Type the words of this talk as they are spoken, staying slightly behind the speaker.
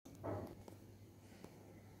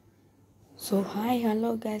So hi hello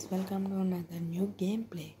guys, welcome to another new game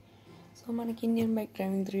play. So మనకి Indian bike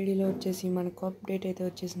driving 3Dలో వచ్చేసి మనకు update అయితే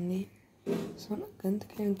వచ్చేసింది. సో నాకు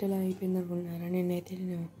అంతగా ఇంతలా అయిపోయింది అనుకుంటున్నారా? నేను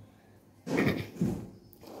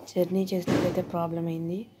జర్నీ చేసినట్లయితే ప్రాబ్లం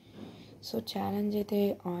అయింది. సో ఛాలెంజ్ అయితే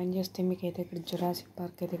ఆన్ చేస్తే మీకు అయితే ఇక్కడ జురాసిక్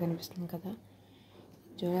పార్క్ అయితే కనిపిస్తుంది కదా,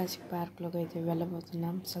 జురాసిక్ పార్క్లోకి అయితే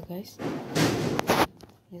వెళ్ళబోతున్నాం. సో గైస్,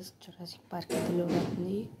 జురాసిక్ పార్క్ అయితే లోడ్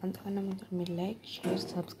అవుతుంది. అంతకన్నా ముందు మీరు లైక్, షేర్,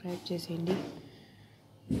 సబ్స్క్రైబ్ చేసేయండి.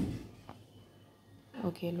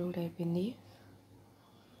 ఓకే, లోడ్ అయిపోయింది.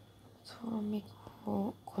 సో మీకు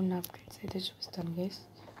కొన్ని అప్డేట్స్ అయితే చూపిస్తాను గైస్.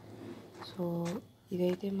 సో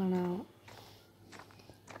ఇదైతే మన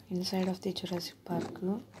inside of the Jurassic park.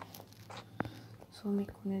 So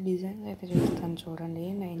మీకు కొన్ని డిజైన్స్ అయితే చూపిస్తాను చూడండి.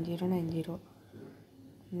 9090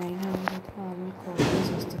 900 అయితే నార్మల్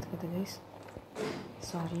కోఆర్డినేట్స్ వస్తుంది కదా గైస్,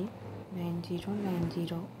 సారీ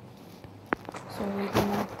 9090. సో ఇది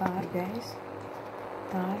మన తార్ గైస్,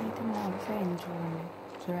 తార్ అయితే మాడిఫై అయింది చూడండి,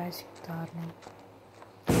 Jurassic తార్ని.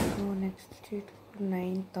 So next cheat code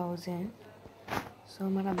 9000. So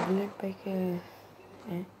మన bullet bike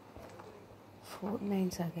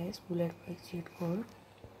 49 guys, bullet bike cheat code.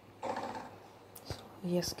 So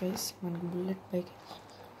yes guys, మనకు బుల్లెట్ బైక్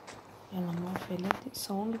ఎలా మాడిఫై అయింది.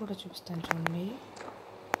 సౌండ్ కూడా చూపిస్తాను చూడండి.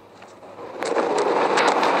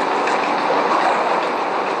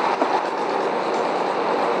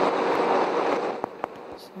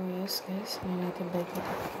 సో ఎస్ గైస్, నేనైతే బైక్ అయితే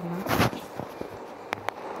పెట్టుకున్నా.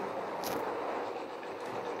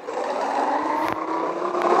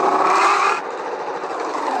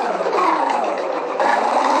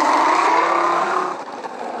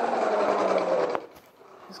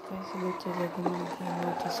 వచ్చేసరికి మనకి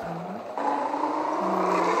వచ్చేసాము.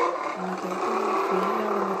 నాకైతే ఫీల్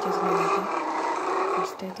రావడం వచ్చేసింది.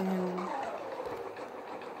 ఫస్ట్ అయితే నేను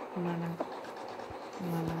మన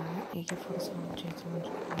AK-47 చేసాను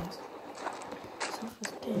చూడండి. సో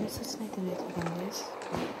ఫస్ట్ ఎన్ఎస్ఎస్ని అయితే వెతుకుతాను గైస్.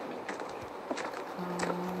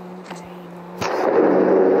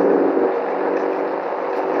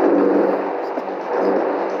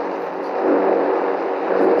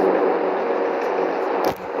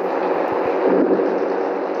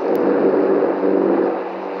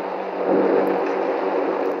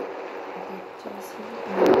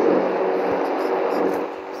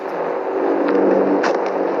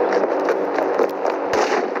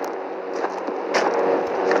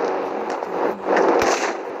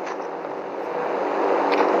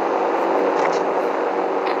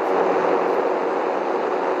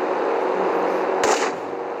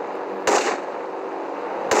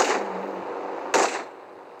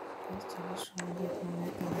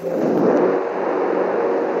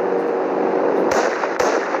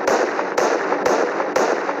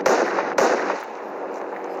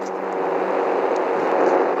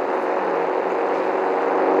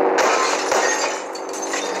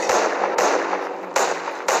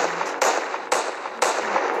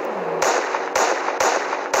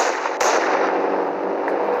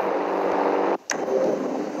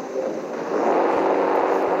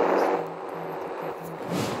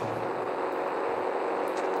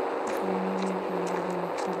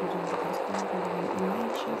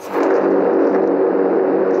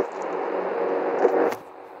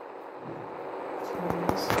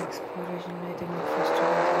 ఎక్స్ప్లోరేషన్ అయితే మీకు ఫస్ట్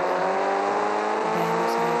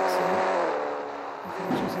డైనోసార్స్ ఇక్కడ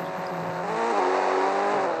చూసారు కదా.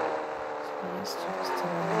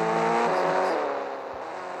 చూపిస్తాను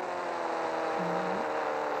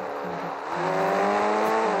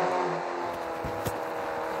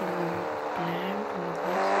ప్లాంట్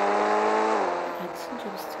యాక్షన్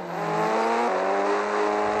చూపిస్తాను.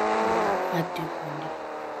 యాక్టివ్ అండి.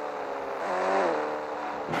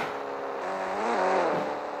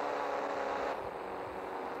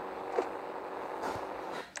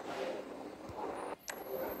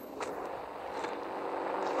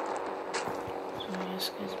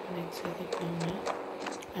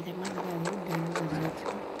 అదే మన దాని.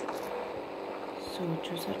 సో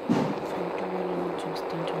చూసారు, ఫ్రంట్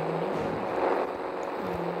చూస్తాను చూడండి.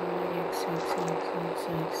 X X X X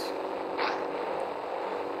X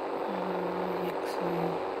X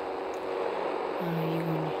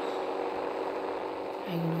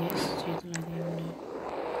ఇవ్వండి ఎస్ చేతులు అదే ఉంది.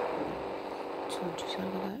 సో చూసారు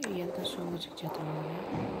కదా ఎంత స్ట్రాంగ్ వచ్చి చేతులు ఉన్నాయి.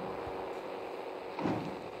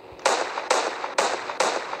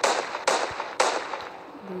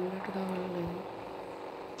 బుల్లెట్ కావాలి.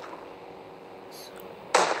 So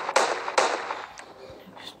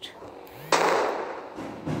next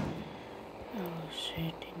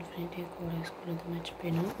shirt infinity code వేసుకోలేదు,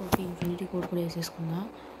 మర్చిపోయాను. ఓకే, ఇన్ఫినిటీ కోడ్ కూడా వేసేసుకుందా.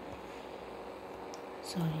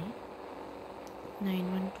 సారీ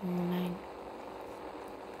 9129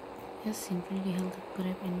 ఎస్ ఇన్ఫినిటీ హెల్త్ ఎక్కువ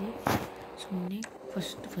అయిపోయింది. సో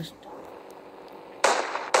ఫస్ట్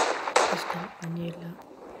పని చేయట్లా,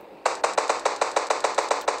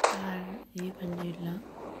 ఏ పని చేయట్లా.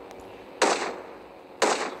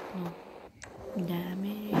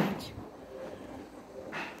 డ్యామేజ్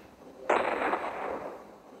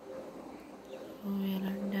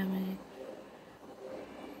ఎలాంటి డ్యామేజ్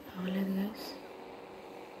అవ్వలేదు గైస్.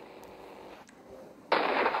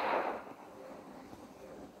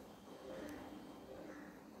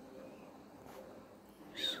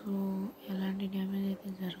 సో ఎలాంటి డ్యామేజ్ అయితే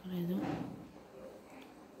జరగలేదు.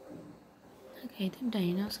 నాకైతే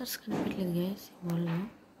డైనోసార్స్ కనిపించలేదు గైస్ ఈ వరల్డ్లో.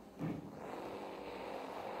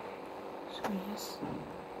 సో ఎస్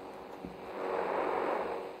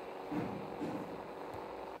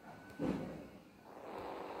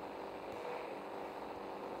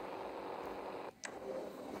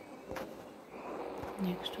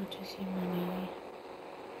నెక్స్ట్ వచ్చేసి మన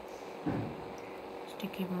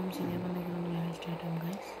స్టిక్కీ బాంబ్స్ ఇదే మన దగ్గర ఉన్న లాస్ట్ ఐటమ్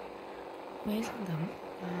గైస్. వేసుకుందాం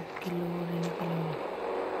కిలో 2 కిలోలు.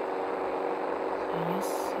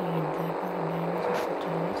 ఎస్ డైనోసార్స్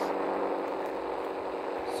వచ్చాయి.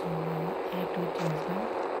 సో యాక్టివేట్ చేద్దాం.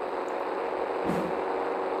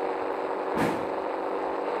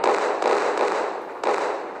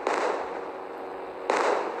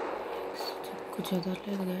 ఎక్కువ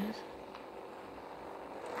చదవట్లేదు guys.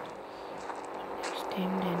 Next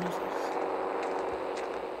time dinosaurs.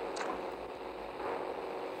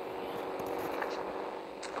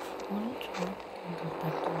 Phone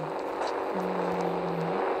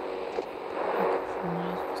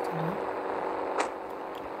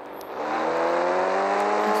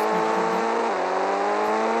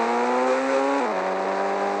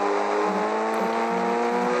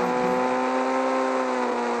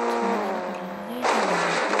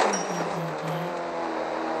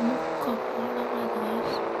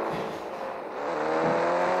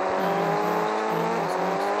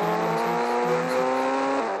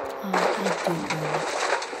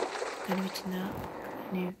వస్తుందా?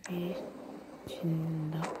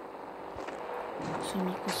 కనిపించిందా? సో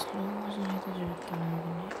మీకు స్లో మోషన్ అయితే చూస్తాను.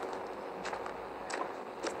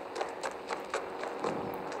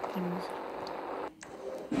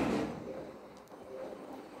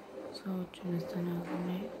 సో చూపిస్తాను.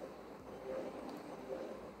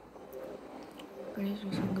 ఇప్పుడే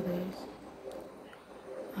చూసాం కదా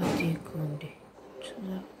అది ఎక్కువ ఉంది.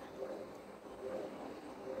 చూద్దాం.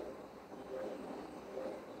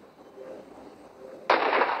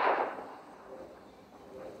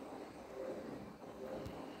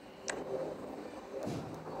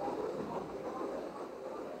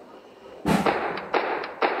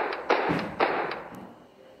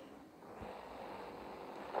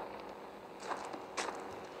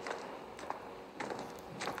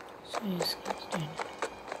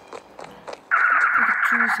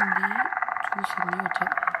 చూసింది వచ్చా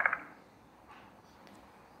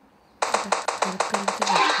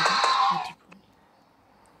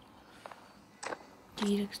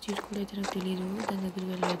టీరెక్స్ స్టీట్ కూడా అయితే నాకు తెలియదు. దాని దగ్గరికి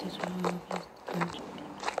వెళ్ళైతే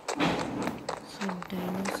సో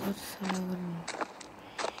డైనోసార్స్ అలాగా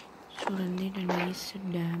చూడండి. నైస్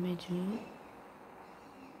డ్యామేజ్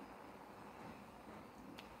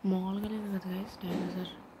మామూలుగా లేదు కదా guys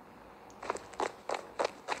dinosaur.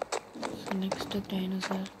 So next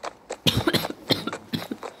dinosaur.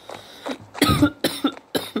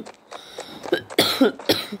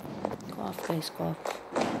 Cough guys cough.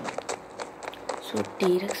 So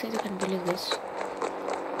T. rex అయితే కనిపించలేదు గైస్.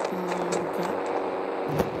 ఇంకా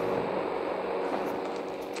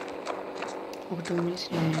ఒక 2 minutes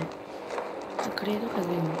అక్కడేదో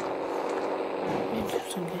కదిలింది. నేను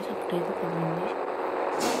చూసాను గైస్ అక్కడేదో కదిలింది.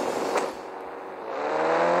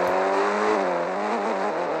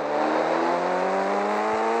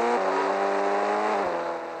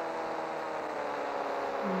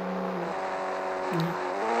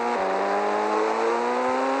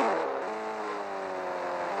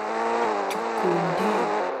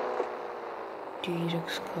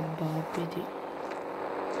 టీరెక్స్ का बाप ఇది.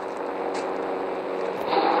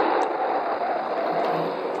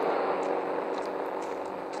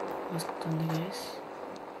 వస్తుంది గైస్.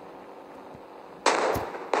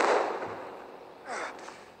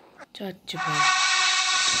 చచ్చిపోయి.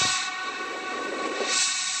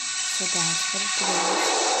 So that's for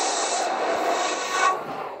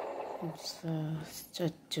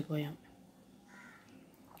చచ్చిపోయాం.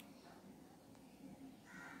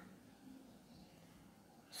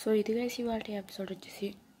 సో ఇది గైస్ ఇవాళ ఎపిసోడ్ వచ్చేసి.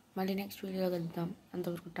 మళ్ళీ నెక్స్ట్ వీడియోలో కలుద్దాం.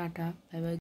 అంతవరకు టాటా బై బై.